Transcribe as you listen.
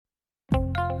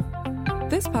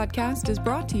This podcast is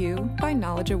brought to you by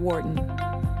Knowledge at Wharton.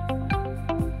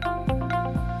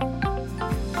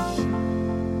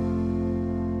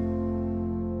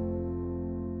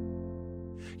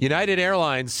 United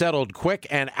Airlines settled quick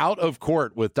and out of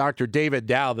court with Dr. David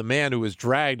Dow, the man who was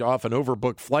dragged off an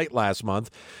overbooked flight last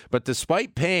month. But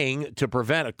despite paying to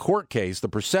prevent a court case, the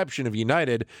perception of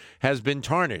United has been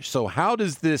tarnished. So how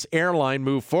does this airline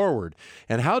move forward?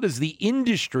 And how does the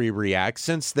industry react,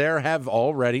 since there have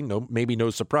already, maybe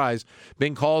no surprise,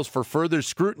 been calls for further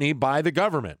scrutiny by the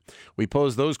government? We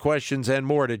pose those questions and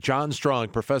more to John Strong,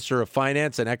 professor of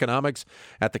finance and economics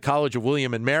at the College of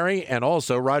William and Mary, and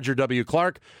also Roger W.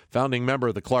 Clark, founding member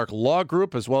of the Clark Law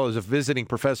Group, as well as a visiting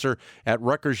professor at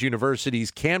Rutgers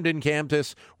University's Camden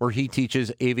campus, where he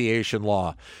teaches aviation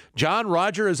law. John,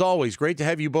 Roger, as always, great to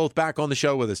have you both back on the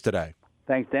show with us today.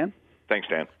 Thanks, Dan. Thanks,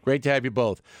 Dan. Great to have you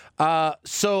both.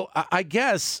 So I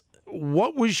guess,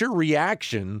 what was your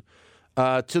reaction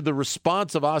to the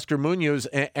response of Oscar Munoz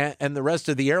and the rest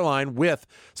of the airline with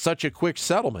such a quick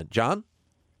settlement? John?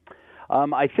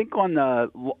 I think on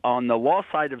the law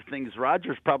side of things,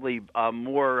 Roger's probably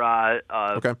more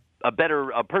a better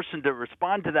person to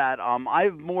respond to that.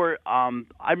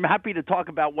 I'm happy to talk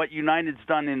about what United's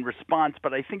done in response,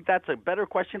 but I think that's a better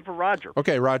question for Roger.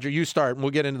 Okay, Roger, you start, and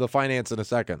we'll get into the finance in a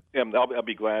second. Yeah, I'll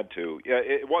be glad to. Yeah,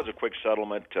 it was a quick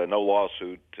settlement. No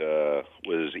lawsuit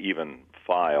was even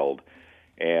filed.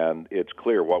 And it's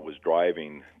clear what was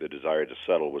driving the desire to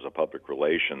settle was a public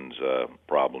relations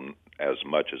problem as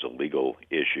much as a legal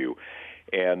issue.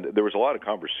 And there was a lot of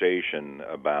conversation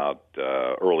about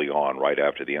early on, right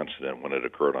after the incident when it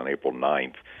occurred on April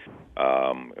 9th.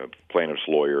 Plaintiff's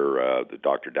lawyer,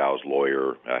 Dr. Dow's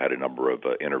lawyer, had a number of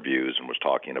interviews and was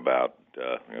talking about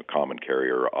common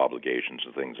carrier obligations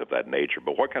and things of that nature.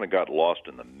 But what kind of got lost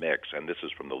in the mix, and this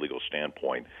is from the legal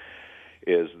standpoint,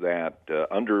 is that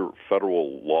under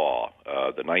federal law,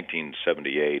 the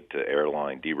 1978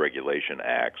 Airline Deregulation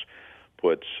Acts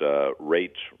puts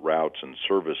rates, routes, and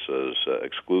services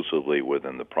exclusively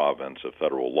within the province of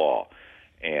federal law.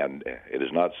 And it is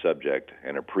not subject,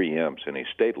 and it preempts any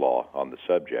state law on the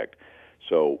subject.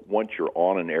 So once you're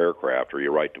on an aircraft, or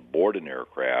your right to board an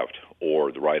aircraft,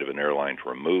 or the right of an airline to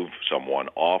remove someone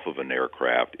off of an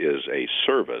aircraft is a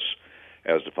service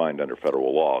as defined under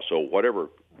federal law. So whatever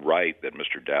right that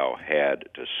Mr. Dow had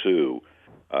to sue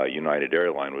United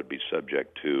Airlines would be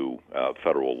subject to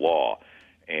federal law.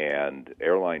 And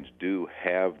airlines do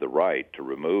have the right to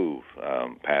remove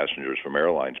passengers from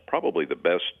airlines. Probably the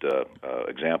best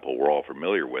example we're all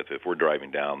familiar with, if we're driving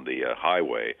down the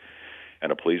highway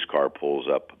and a police car pulls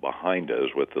up behind us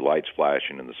with the lights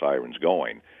flashing and the sirens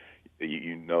going,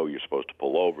 you know you're supposed to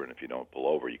pull over, and if you don't pull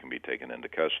over, you can be taken into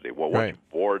custody. Well, once you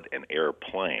board an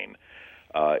airplane,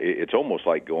 it's almost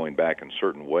like going back in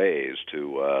certain ways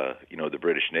to, the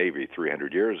British Navy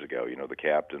 300 years ago. The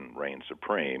captain reigned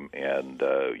supreme, and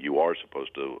you are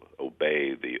supposed to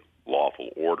obey the lawful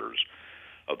orders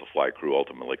of the flight crew,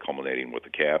 ultimately culminating with the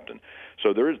captain.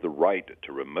 So there is the right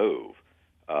to remove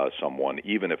someone,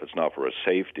 even if it's not for a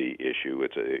safety issue.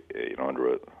 It's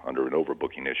under an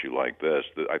overbooking issue like this.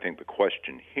 I think the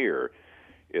question here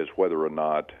is whether or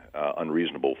not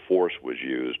unreasonable force was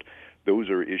used.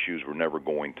 Those are issues we're never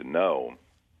going to know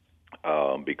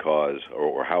because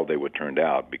how they would turn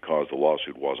out, because the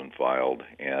lawsuit wasn't filed,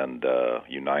 and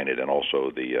United and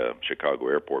also the Chicago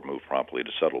Airport moved promptly to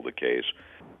settle the case,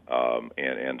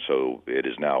 and so it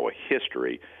is now a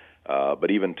history.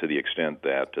 But even to the extent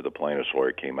that the plaintiff's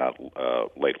lawyer came out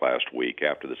late last week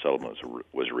after the settlement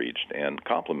was reached and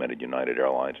complimented United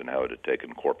Airlines and how it had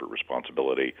taken corporate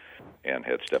responsibility and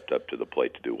had stepped up to the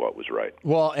plate to do what was right.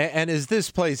 Well, and as this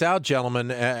plays out,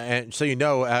 gentlemen, and so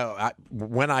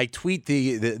when I tweet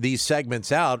these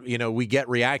segments out, we get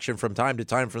reaction from time to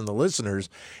time from the listeners,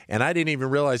 and I didn't even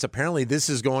realize apparently this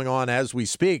is going on as we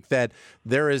speak, that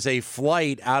there is a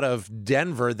flight out of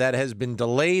Denver that has been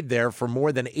delayed there for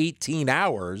more than 18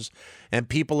 hours, and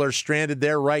people are stranded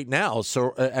there right now.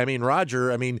 So,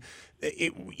 Roger,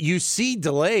 you see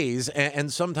delays,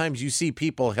 and sometimes you see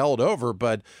people held over,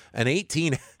 but an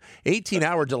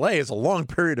 18-hour delay is a long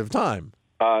period of time.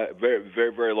 Very,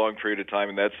 very, very long period of time,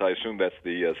 and I assume that's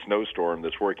the snowstorm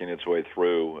that's working its way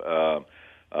through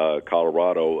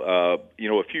Colorado. A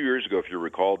few years ago, if you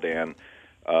recall, Dan,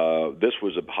 this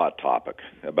was a hot topic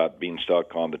about being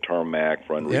stuck on the tarmac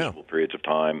for unreasonable periods of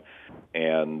time,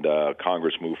 and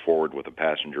Congress moved forward with a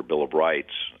passenger Bill of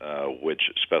Rights, which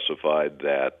specified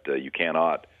that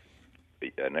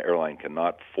an airline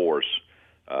cannot force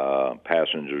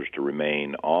passengers to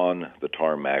remain on the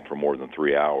tarmac for more than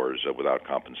 3 hours without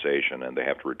compensation, and they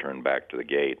have to return back to the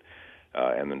gate.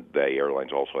 And then the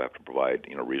airlines also have to provide,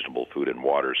 reasonable food and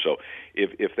water. So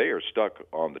if they are stuck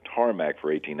on the tarmac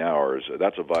for 18 hours,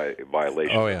 that's a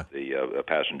violation of the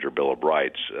passenger Bill of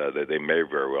Rights. They may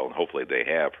very well, and hopefully they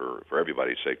have, for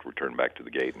everybody's sake, return back to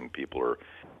the gate and people are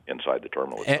inside the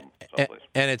terminal someplace.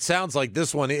 And it sounds like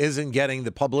this one isn't getting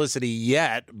the publicity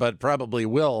yet, but probably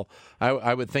will,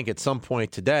 I would think, at some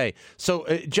point today. So,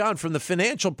 John, from the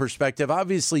financial perspective,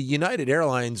 obviously United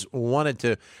Airlines wanted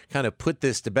to kind of put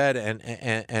this to bed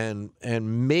and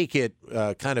make it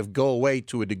kind of go away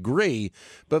to a degree.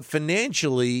 But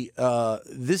financially,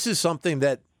 this is something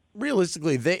that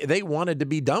realistically they wanted to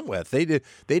be done with. They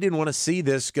didn't want to see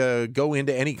this go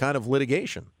into any kind of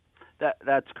litigation.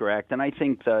 That's correct, and I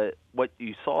think what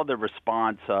you saw, the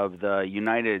response of the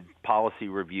United policy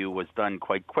review was done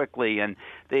quite quickly, and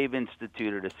they've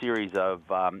instituted a series of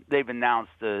they've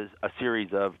announced a series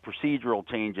of procedural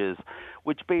changes,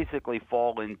 which basically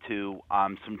fall into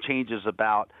some changes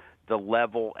about the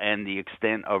level and the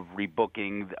extent of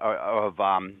rebooking of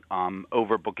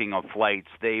overbooking of flights.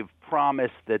 They've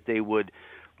promised that they would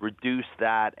reduce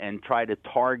that and try to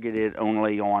target it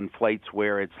only on flights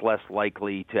where it's less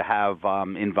likely to have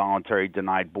involuntary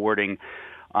denied boarding.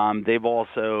 They've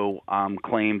also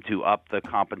claimed to up the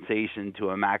compensation to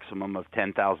a maximum of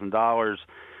 $10,000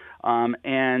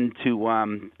 and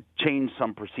to change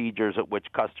some procedures at which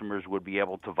customers would be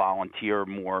able to volunteer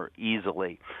more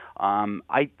easily.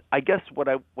 I guess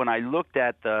when I looked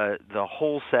at the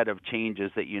whole set of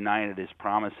changes that United is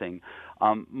promising,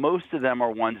 most of them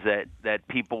are ones that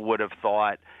people would have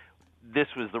thought this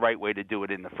was the right way to do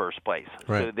it in the first place.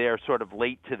 Right. So they're sort of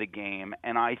late to the game.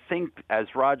 And I think, as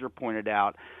Roger pointed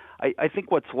out, I think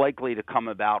what's likely to come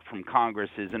about from Congress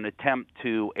is an attempt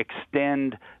to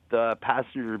extend the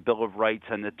passenger Bill of Rights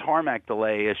and the tarmac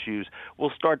delay issues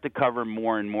will start to cover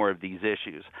more and more of these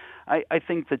issues. I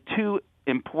think the two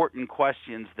important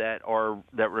questions that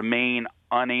remain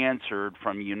unanswered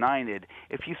from United,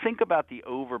 if you think about the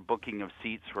overbooking of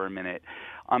seats for a minute,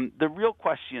 the real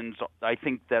questions I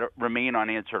think that remain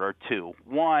unanswered are two.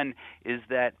 One is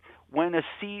that when a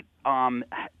seat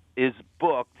is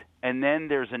booked and then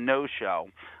there's a no-show,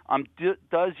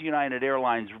 does United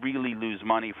Airlines really lose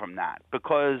money from that?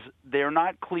 Because they're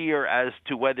not clear as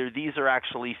to whether these are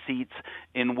actually seats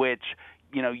in which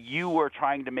you were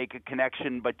trying to make a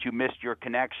connection, but you missed your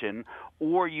connection,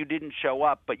 or you didn't show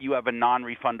up, but you have a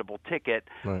non-refundable ticket.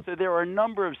 Right. So there are a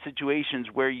number of situations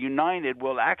where United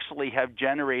will actually have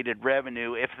generated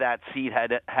revenue if that seat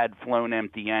had flown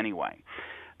empty anyway.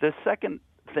 The second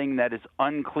thing that is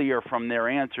unclear from their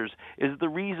answers is the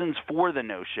reasons for the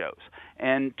no-shows.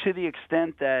 And to the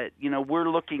extent that, we're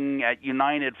looking at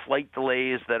United flight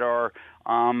delays that are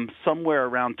somewhere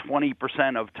around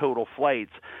 20% of total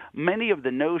flights, many of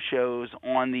the no-shows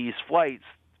on these flights,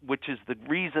 which is the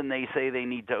reason they say they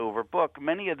need to overbook,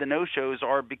 many of the no-shows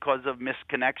are because of missed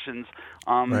connections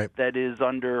that is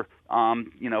under,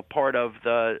 part of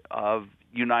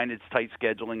United's tight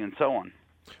scheduling and so on.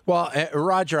 Well,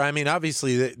 Roger, I mean,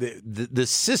 obviously the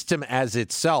system as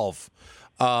itself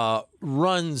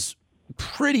runs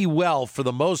pretty well for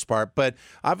the most part, but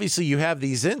obviously you have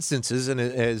these instances, and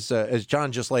as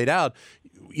John just laid out,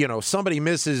 somebody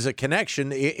misses a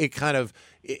connection,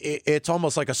 it's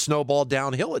almost like a snowball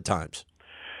downhill at times.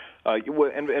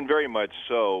 And very much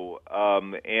so.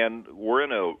 And we're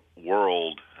in a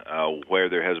world where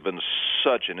there has been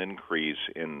such an increase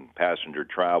in passenger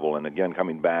travel, and again,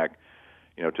 coming back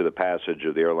to the passage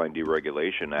of the Airline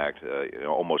Deregulation Act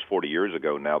almost 40 years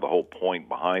ago now, the whole point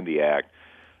behind the act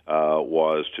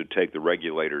was to take the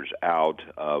regulators out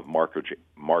of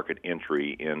market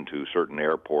entry into certain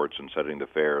airports and setting the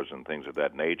fares and things of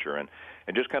that nature. And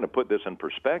just kind of put this in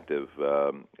perspective,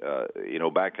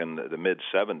 back in the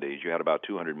mid-'70s, you had about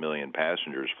 200 million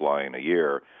passengers flying a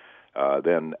year.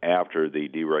 Then after the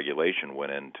deregulation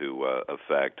went into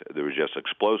effect, there was just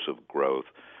explosive growth.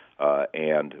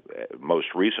 And most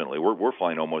recently, we're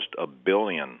flying almost 1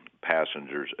 billion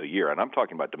passengers a year, and I'm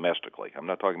talking about domestically. I'm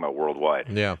not talking about worldwide.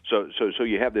 Yeah. So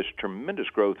you have this tremendous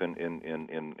growth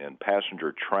in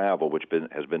passenger travel, which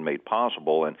has been made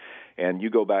possible. And you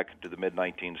go back to the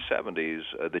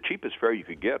mid-1970s, the cheapest fare you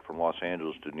could get from Los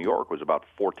Angeles to New York was about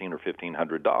 $1,400 or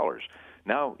 $1,500.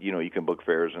 Now, you can book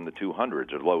fares in the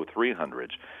 200s or low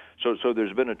 300s. So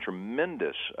there's been a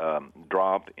tremendous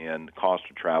drop in cost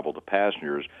of travel to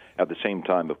passengers. At the same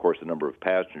time, of course, the number of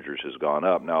passengers has gone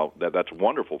up. Now, that's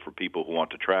wonderful for people who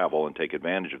want to travel and take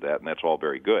advantage of that, and that's all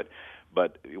very good.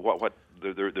 But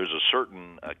there's a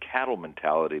certain cattle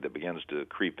mentality that begins to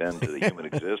creep into the human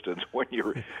existence when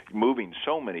you're moving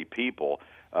so many people.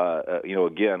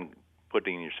 Again,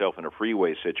 putting yourself in a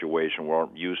freeway situation where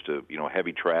we're used to,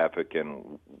 heavy traffic,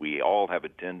 and we all have a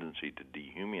tendency to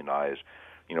dehumanize,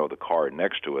 the car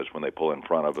next to us when they pull in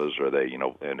front of us, or they,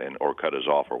 or cut us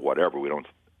off or whatever. We don't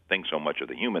think so much of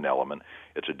the human element.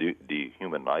 It's a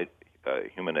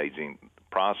humanizing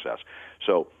process.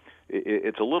 So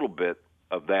it's a little bit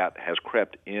of that has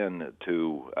crept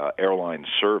into airline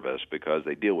service because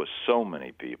they deal with so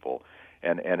many people,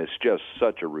 and it's just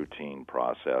such a routine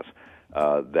process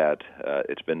that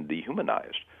it's been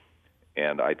dehumanized.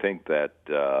 And I think that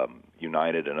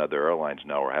United and other airlines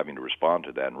now are having to respond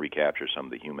to that and recapture some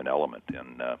of the human element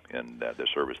in the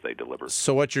service they deliver.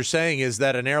 So what you're saying is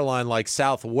that an airline like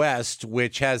Southwest,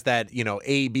 which has that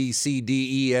A, B, C,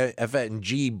 D, E, F, and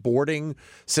G boarding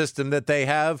system that they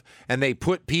have, and they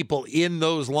put people in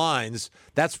those lines,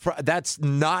 that's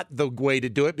not the way to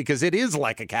do it, because it is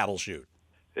like a cattle chute.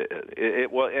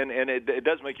 It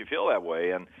does make you feel that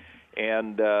way, and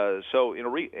so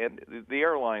and the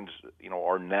airlines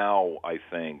are now, I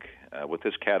think, with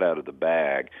this cat out of the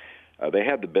bag, they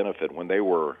had the benefit when they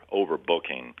were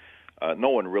overbooking. No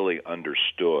one really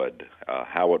understood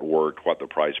how it worked, what the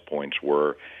price points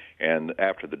were, and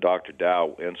after the Dr.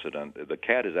 Dow incident, the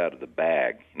cat is out of the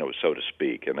bag, so to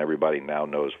speak, and everybody now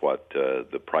knows what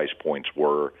the price points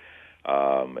were.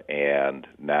 And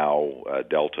now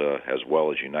Delta, as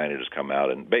well as United, has come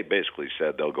out and basically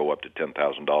said they'll go up to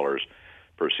 $10,000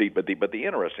 per seat. But the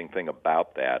interesting thing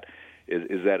about that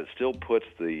is that it still puts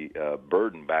the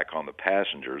burden back on the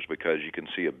passengers, because you can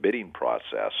see a bidding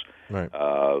process. Right.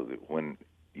 When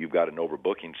you've got an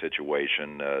overbooking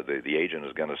situation, the agent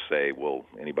is going to say, well,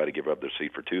 anybody give up their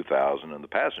seat for $2,000, and the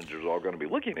passengers are all going to be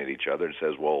looking at each other and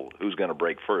says, well, who's going to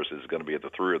break first? Is it going to be at the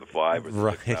 3 or the 5 or the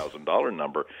 $6,000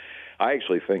 number? I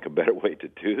actually think a better way to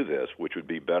do this, which would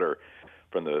be better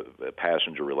from the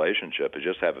passenger relationship, is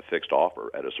just have a fixed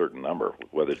offer at a certain number,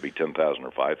 whether it be $10,000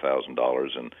 or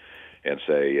 $5,000, and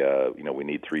say, we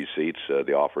need 3 seats.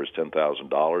 The offer is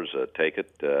 $10,000. Take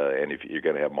it. And if you're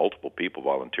going to have multiple people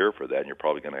volunteer for that, and you're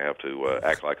probably going to have to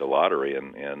act like a lottery,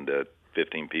 and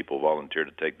 15 people volunteer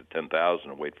to take the $10,000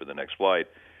 and wait for the next flight,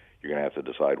 you're going to have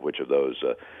to decide which of those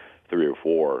 3 or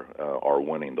 4 are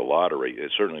winning the lottery.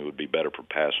 It certainly would be better for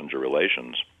passenger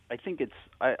relations. I think it's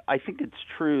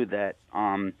true that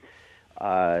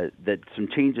that some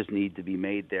changes need to be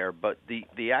made there, but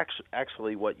the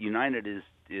actually what United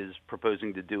is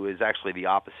proposing to do is actually the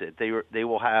opposite. They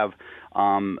will have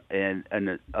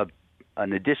an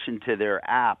addition to their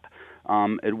app,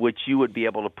 at which you would be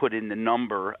able to put in the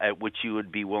number at which you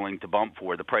would be willing to bump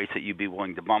for, the price that you'd be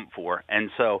willing to bump for.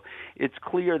 And so it's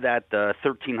clear that the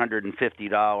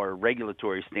 $1,350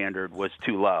 regulatory standard was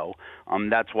too low.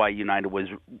 That's why United was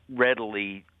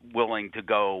readily willing to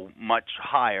go much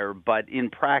higher. But in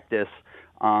practice,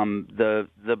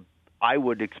 I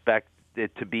would expect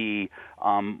it to be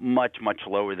much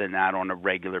lower than that on a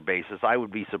regular basis. I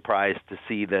would be surprised to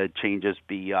see the changes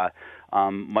be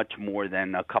much more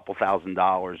than a couple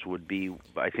 $1,000s would be,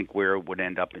 I think, where it would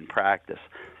end up in practice.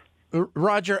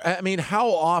 Roger, I mean, how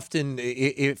often,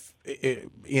 if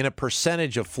in a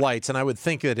percentage of flights, and I would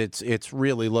think that it's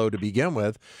really low to begin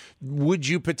with, would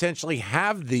you potentially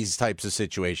have these types of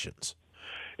situations?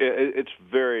 It's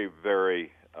very,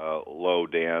 very low,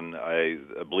 Dan. I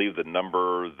believe the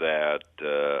number that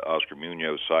Oscar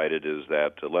Munoz cited is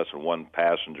that less than one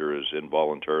passenger is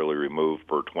involuntarily removed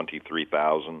per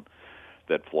 23,000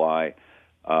 that fly.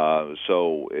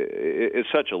 So it's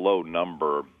such a low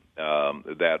number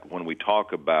that when we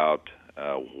talk about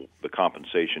the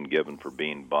compensation given for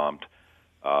being bumped,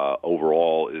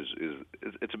 overall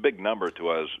it's a big number to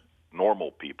us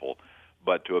normal people.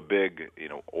 But to a big,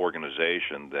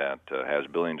 organization that has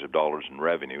billions of dollars in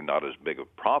revenue, not as big a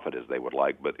profit as they would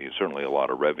like, but certainly a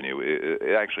lot of revenue,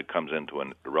 it actually comes into a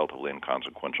relatively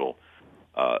inconsequential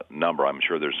number. I'm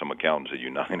sure there's some accountants at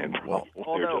United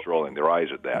they're just rolling their eyes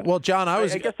at that. Well, John, I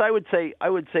guess I would say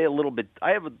a little bit.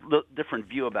 I have a different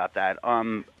view about that.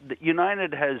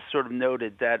 United has sort of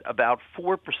noted that about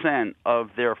 4% of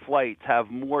their flights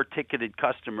have more ticketed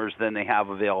customers than they have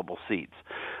available seats,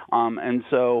 and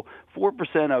so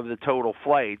 4% of the total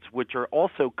flights, which are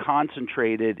also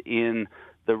concentrated in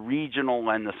the regional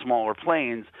and the smaller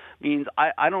planes, means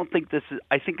I don't think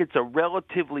I think it's a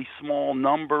relatively small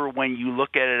number when you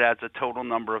look at it as a total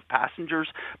number of passengers,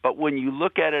 but when you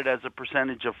look at it as a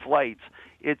percentage of flights,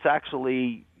 it's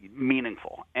actually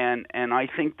meaningful. And I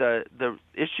think the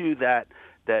issue that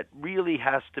really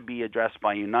has to be addressed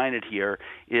by United here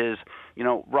is,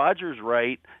 Roger's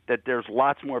right that there's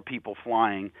lots more people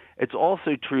flying. It's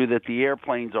also true that the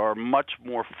airplanes are much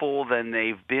more full than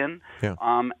they've been. Yeah.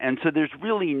 And so there's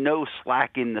really no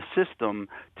slack in the system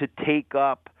to take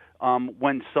up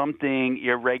when something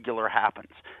irregular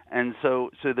happens. And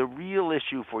so the real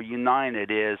issue for United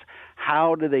is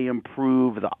how do they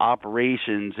improve the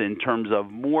operations in terms of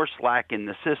more slack in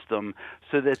the system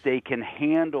so that they can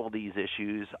handle these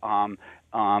issues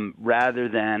rather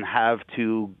than have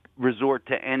to resort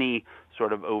to any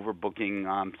sort of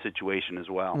overbooking situation as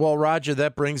well. Well, Roger,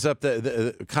 that brings up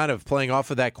the kind of playing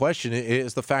off of that question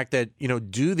is the fact that,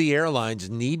 do the airlines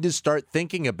need to start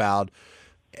thinking about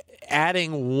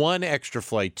adding one extra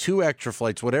flight, two extra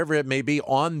flights, whatever it may be,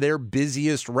 on their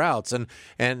busiest routes,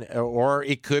 and or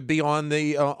it could be on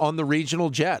the regional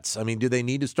jets. I mean, do they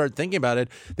need to start thinking about it?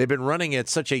 They've been running at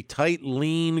such a tight,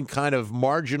 lean, kind of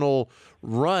marginal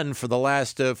run for the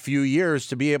last few years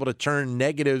to be able to turn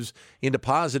negatives into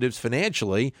positives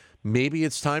financially. Maybe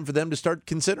it's time for them to start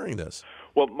considering this.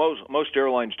 Well, most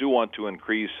airlines do want to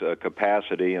increase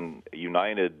capacity, and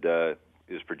United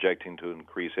is projecting to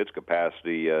increase its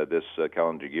capacity this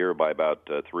calendar year by about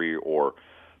 3 or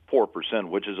 4%,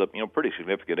 which is a pretty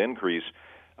significant increase.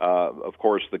 Of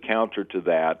course, the counter to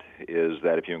that is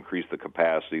that if you increase the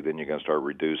capacity, then you're going to start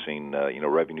reducing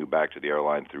revenue back to the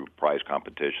airline through price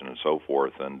competition and so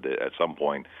forth. And at some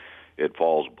point, it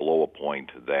falls below a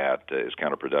point that is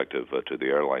counterproductive to the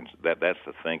airlines. That's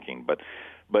the thinking. But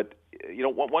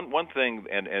one thing,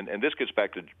 and this gets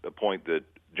back to a point that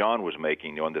John was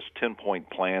making, on this 10-point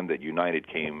plan that United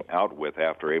came out with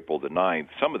after April the 9th,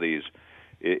 some of these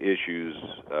issues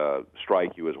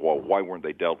strike you as, well, why weren't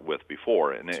they dealt with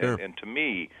before? And, sure. and to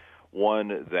me,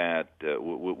 one that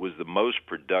was the most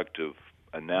productive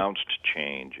announced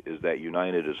change is that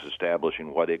United is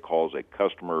establishing what it calls a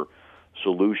customer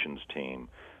solutions team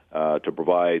to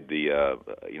provide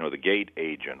the gate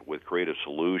agent with creative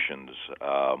solutions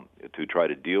to try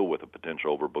to deal with a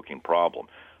potential overbooking problem,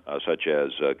 such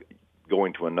as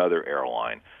going to another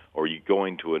airline, or you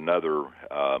going to another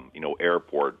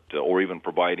airport, or even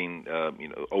providing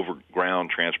overground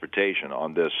transportation.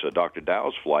 On this Dr.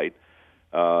 Dow's flight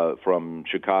from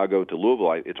Chicago to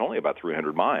Louisville, it's only about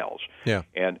 300 miles. Yeah.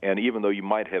 And even though you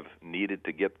might have needed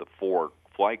to get the 4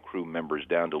 flight crew members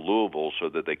down to Louisville so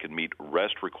that they could meet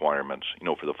rest requirements,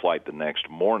 for the flight the next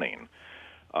morning,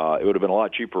 it would have been a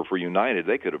lot cheaper for United.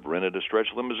 They could have rented a stretch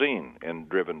limousine and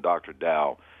driven Dr.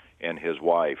 Dow and his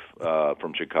wife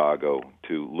from Chicago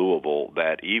to Louisville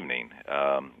that evening,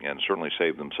 and certainly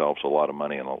saved themselves a lot of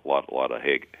money and a lot of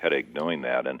headache doing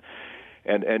that. And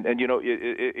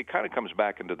it kind of comes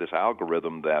back into this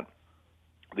algorithm that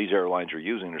these airlines are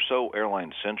using. They're so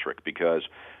airline centric because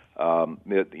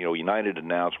United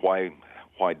announced why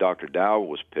Dr. Dow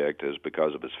was picked is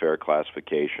because of his fare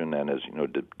classification and his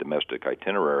domestic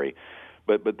itinerary.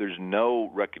 But there's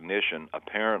no recognition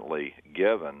apparently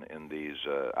given in these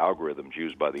algorithms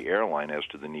used by the airline as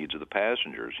to the needs of the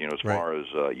passengers. As far as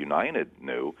United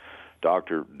knew,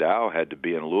 Dr. Dow had to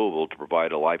be in Louisville to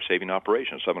provide a life-saving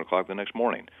operation at 7 o'clock the next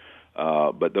morning.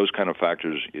 But those kind of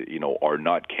factors, are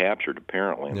not captured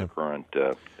apparently in the current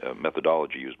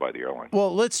methodology used by the airline.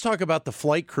 Well, let's talk about the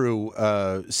flight crew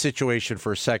situation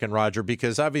for a second, Roger,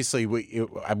 because obviously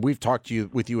we've talked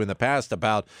with you in the past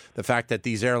about the fact that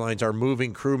these airlines are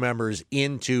moving crew members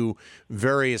into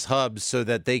various hubs so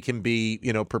that they can be,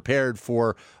 prepared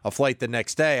for a flight the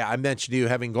next day. I mentioned to you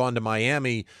having gone to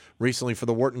Miami recently for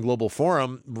the Wharton Global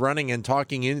Forum, running and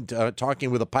talking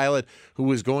with a pilot who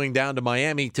was going down to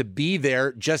Miami to be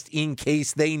there just in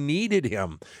case they needed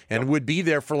him, and would be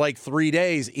there for like 3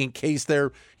 days in case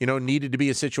there, needed to be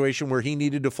a situation where he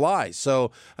needed to fly.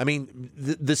 So, I mean,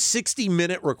 the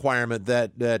 60-minute requirement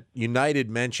that United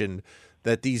mentioned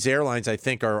that these airlines, I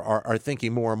think, are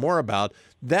thinking more and more about,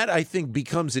 that I think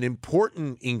becomes an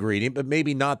important ingredient, but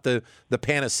maybe not the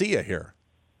panacea here.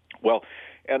 Well,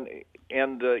 and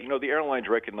the airlines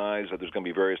recognize that there's going to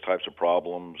be various types of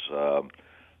problems,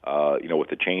 with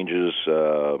the changes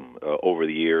over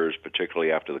the years,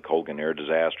 particularly after the Colgan Air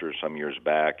disaster some years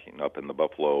back, up in the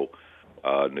Buffalo,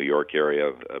 New York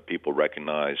area. People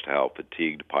recognized how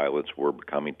fatigued pilots were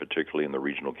becoming, particularly in the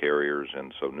regional carriers,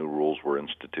 and so new rules were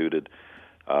instituted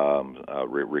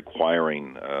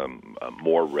requiring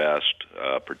more rest,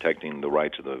 protecting the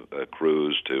rights of the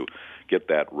crews to get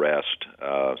that rest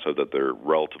so that they're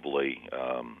relatively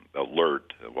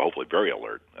alert, well, hopefully very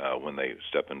alert, when they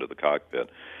step into the cockpit.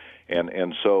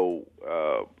 And so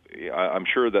I'm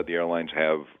sure that the airlines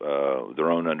have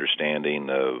their own understanding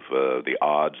of the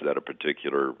odds that a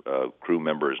particular crew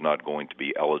member is not going to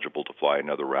be eligible to fly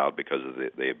another route because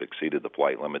they have exceeded the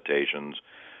flight limitations.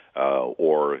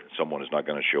 or someone is not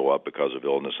going to show up because of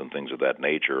illness and things of that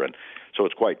nature. And so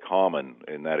it's quite common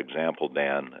in that example,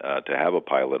 Dan, to have a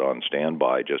pilot on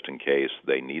standby just in case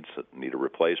they need a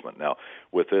replacement. Now,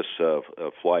 with this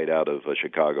flight out of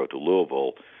Chicago to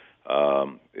Louisville,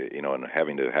 and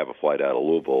having to have a flight out of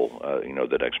Louisville,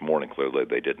 the next morning, clearly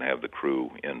they didn't have the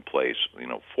crew in place,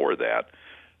 for that.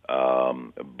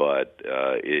 But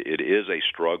it is a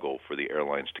struggle for the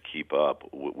airlines to keep up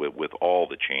with all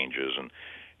the changes.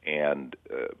 And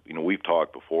we've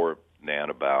talked before,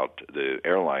 Nan, about the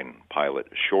airline pilot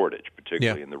shortage,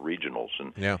 particularly in the regionals.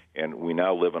 And we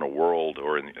now live in a world,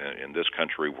 or in this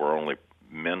country, we're only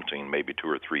minting maybe 2,000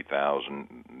 or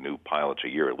 3,000 new pilots a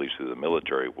year, at least through the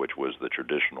military, which was the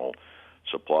traditional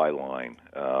supply line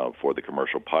for the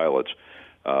commercial pilots,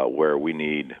 where we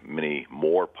need many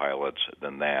more pilots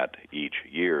than that each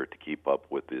year to keep up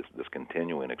with this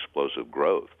continuing explosive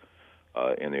growth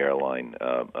in the airline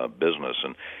business.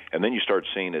 And then you start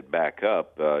seeing it back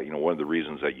up. One of the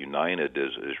reasons that United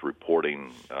is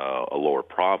reporting a lower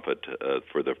profit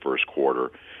for the first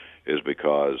quarter is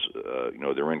because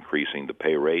they're increasing the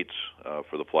pay rates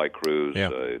for the flight crews.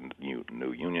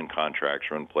 New union contracts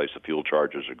are in place. The fuel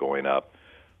charges are going up.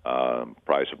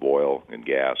 Price of oil and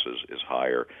gas is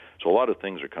higher. So a lot of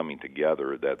things are coming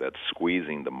together that's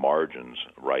squeezing the margins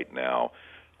right now.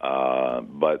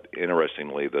 But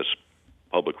interestingly, this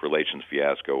public relations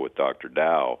fiasco with Dr.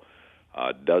 Dow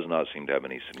does not seem to have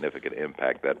any significant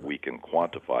impact that we can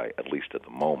quantify, at least at the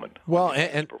moment. Well,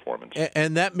 and performance,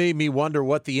 and that made me wonder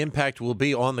what the impact will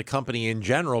be on the company in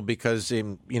general, because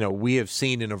we have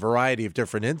seen in a variety of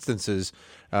different instances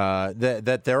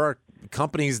that there are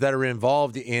companies that are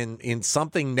involved in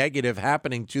something negative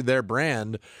happening to their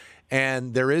brand,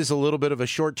 and there is a little bit of a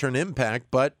short-term impact,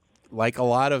 but like a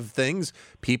lot of things,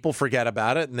 people forget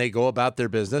about it and they go about their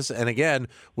business. And again,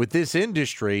 with this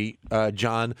industry,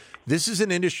 John, this is an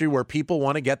industry where people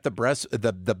want to get the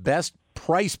best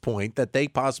price point that they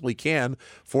possibly can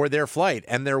for their flight,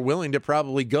 and they're willing to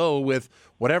probably go with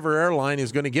whatever airline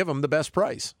is going to give them the best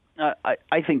price.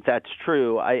 I think that's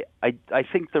true. I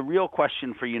think the real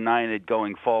question for United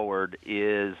going forward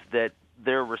is that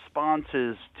their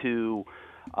responses to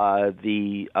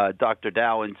the Dr.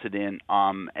 Dow incident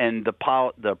and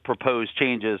the proposed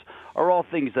changes are all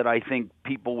things that I think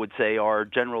people would say are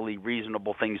generally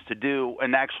reasonable things to do,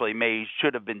 and actually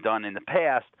should have been done in the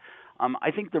past.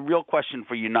 I think the real question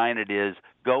for United is,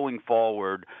 going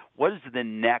forward, what is the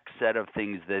next set of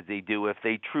things that they do if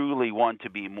they truly want to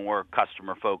be more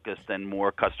customer-focused and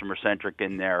more customer-centric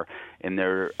in their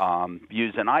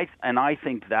views? And I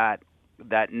think that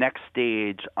next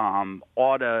stage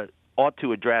ought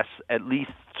to address at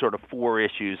least sort of four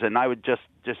issues. And I would just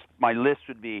my list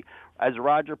would be, as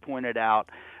Roger pointed out,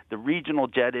 the regional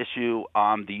jet issue.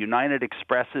 The United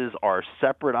Expresses are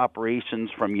separate operations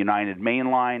from United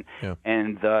Mainline,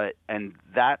 and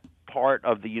that part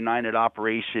of the United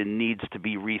operation needs to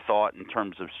be rethought in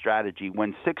terms of strategy.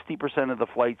 When 60% of the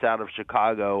flights out of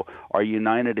Chicago are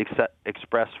United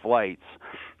Express flights,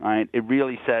 right, it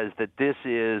really says that this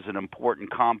is an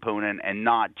important component and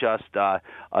not just a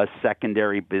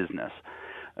secondary business.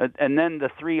 And then the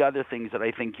three other things that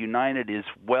I think United is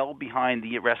well behind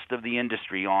the rest of the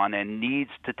industry on and needs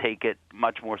to take it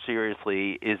much more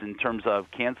seriously is in terms of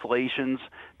cancellations.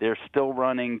 They're still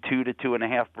running 2 to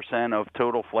 2.5% of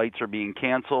total flights are being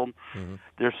canceled. Mm-hmm.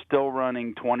 They're still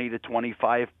running 20 to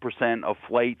 25% of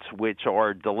flights which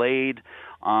are delayed.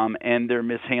 And their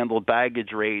mishandled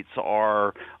baggage rates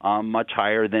are much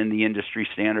higher than the industry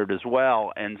standard as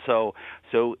well. And so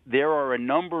there are a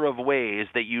number of ways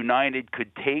that United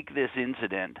could take this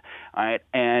incident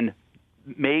and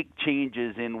make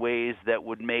changes in ways that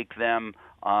would make them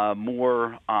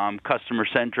more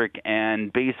customer-centric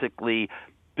and basically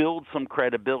build some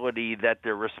credibility that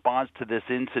their response to this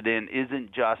incident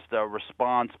isn't just a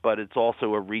response, but it's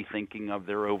also a rethinking of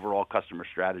their overall customer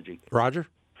strategy. Roger?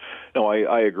 No,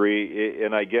 I agree,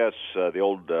 and I guess the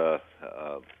old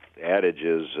adage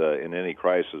is in any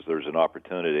crisis there's an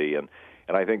opportunity, and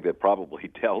I think that probably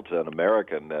Delta and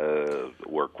American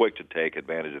were quick to take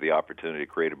advantage of the opportunity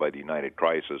created by the United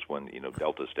crisis when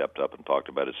Delta stepped up and talked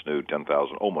about its new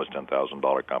almost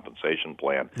 $10,000 compensation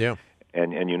plan. Yeah.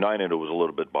 And United was a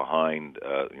little bit behind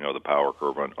the power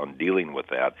curve on dealing with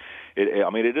that.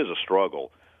 It is a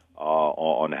struggle.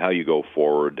 On how you go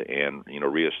forward and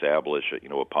reestablish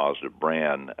a positive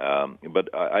brand,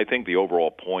 but I think the overall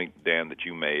point, Dan, that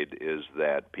you made is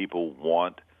that people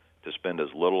want to spend as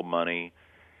little money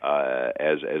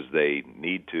as they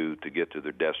need to get to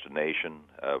their destination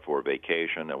for a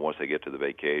vacation, and once they get to the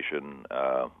vacation,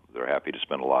 they're happy to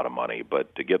spend a lot of money.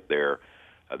 But to get there,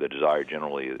 The desire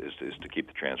generally is to keep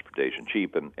the transportation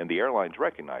cheap, and the airlines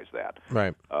recognize that.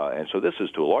 Right. And so this is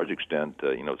to a large extent,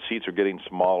 seats are getting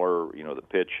smaller. The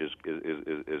pitch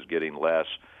is getting less.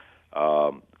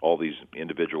 All these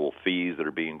individual fees that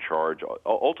are being charged.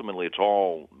 Ultimately, it's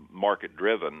all market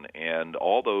driven, and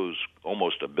all those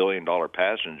almost $1 billion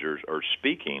passengers are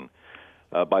speaking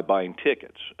by buying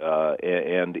tickets.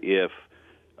 And if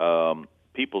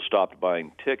people stopped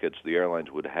buying tickets, the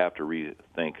airlines would have to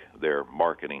rethink their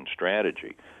marketing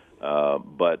strategy.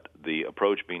 But the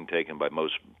approach being taken by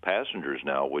most passengers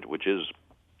now, which is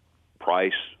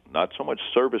price, not so much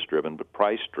service-driven, but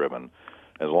price-driven,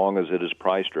 as long as it is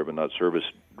price-driven, not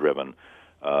service-driven,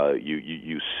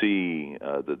 you see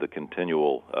the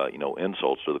continual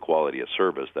insults to the quality of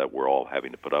service that we're all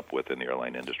having to put up with in the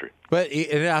airline industry. But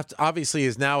it obviously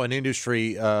is now an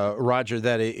industry, Roger,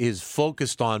 that is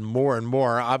focused on more and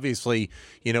more. Obviously,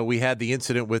 we had the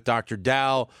incident with Dr.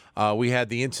 Dow. We had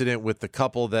the incident with the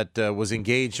couple that was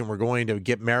engaged and were going to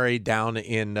get married down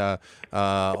in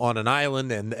on an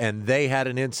island, and they had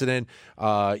an incident.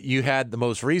 You had the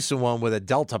most recent one with a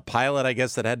Delta pilot, I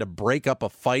guess, that had to break up a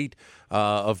fight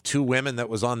of two women that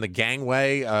was on the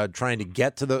gangway trying to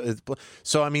get to the.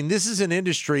 So, I mean, this is an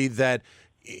industry that,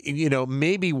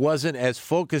 maybe wasn't as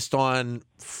focused on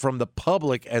from the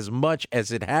public as much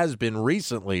as it has been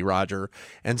recently, Roger.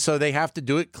 And so they have to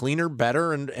do it cleaner,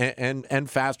 better, and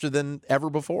faster than ever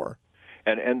before.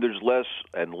 And there's less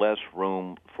and less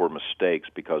room for mistakes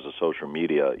because of social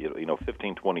media.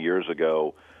 15, 20 years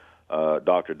ago,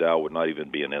 Dr. Dow would not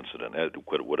even be an incident.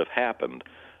 It would have happened,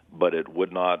 but it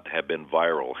would not have been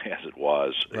viral as it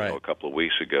was a couple of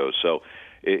weeks ago. So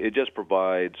it just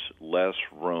provides less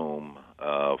room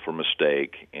for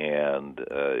mistake, and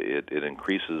it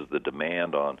increases the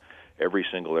demand on every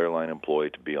single airline employee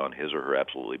to be on his or her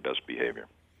absolutely best behavior.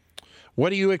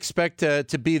 What do you expect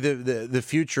to be the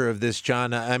future of this,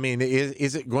 John? I mean,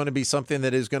 is it going to be something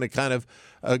that is going to kind of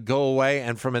go away?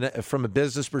 And from a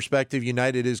business perspective,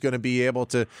 United is going to be able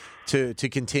to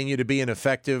continue to be an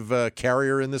effective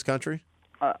carrier in this country?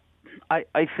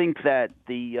 I think that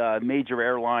the major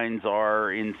airlines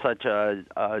are in such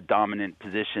a dominant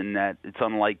position that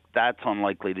that's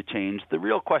unlikely to change. The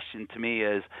real question to me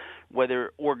is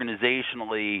whether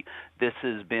organizationally this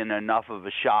has been enough of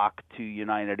a shock to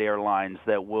United Airlines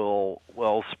that will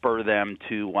spur them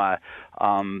to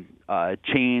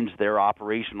change their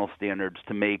operational standards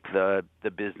to make the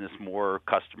business more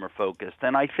customer focused.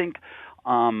 And I think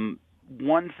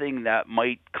one thing that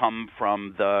might come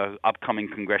from the upcoming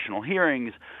congressional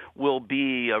hearings will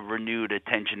be a renewed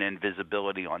attention and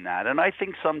visibility on that. And I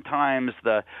think sometimes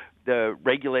the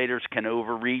regulators can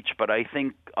overreach, but I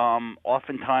think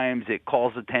oftentimes it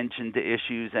calls attention to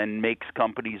issues and makes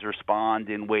companies respond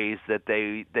in ways that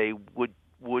they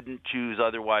wouldn't choose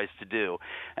otherwise to do.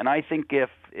 And I think if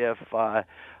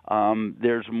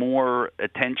there's more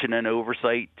attention and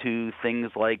oversight to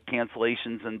things like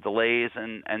cancellations and delays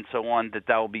and so on, that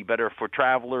will be better for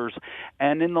travelers.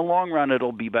 And in the long run,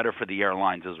 it'll be better for the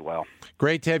airlines as well.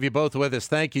 Great to have you both with us.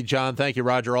 Thank you, John. Thank you,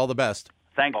 Roger. All the best.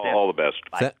 Thanks, Tim. All the best.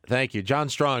 Thank you. John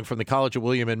Strong from the College of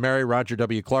William & Mary, Roger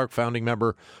W. Clark, founding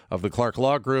member of the Clark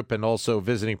Law Group, and also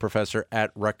visiting professor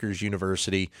at Rutgers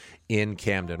University in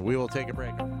Camden. We will take a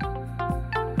break.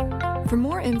 For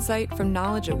more insight from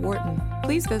Knowledge at Wharton,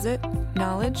 please visit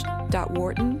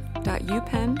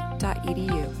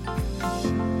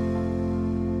knowledge.wharton.upenn.edu.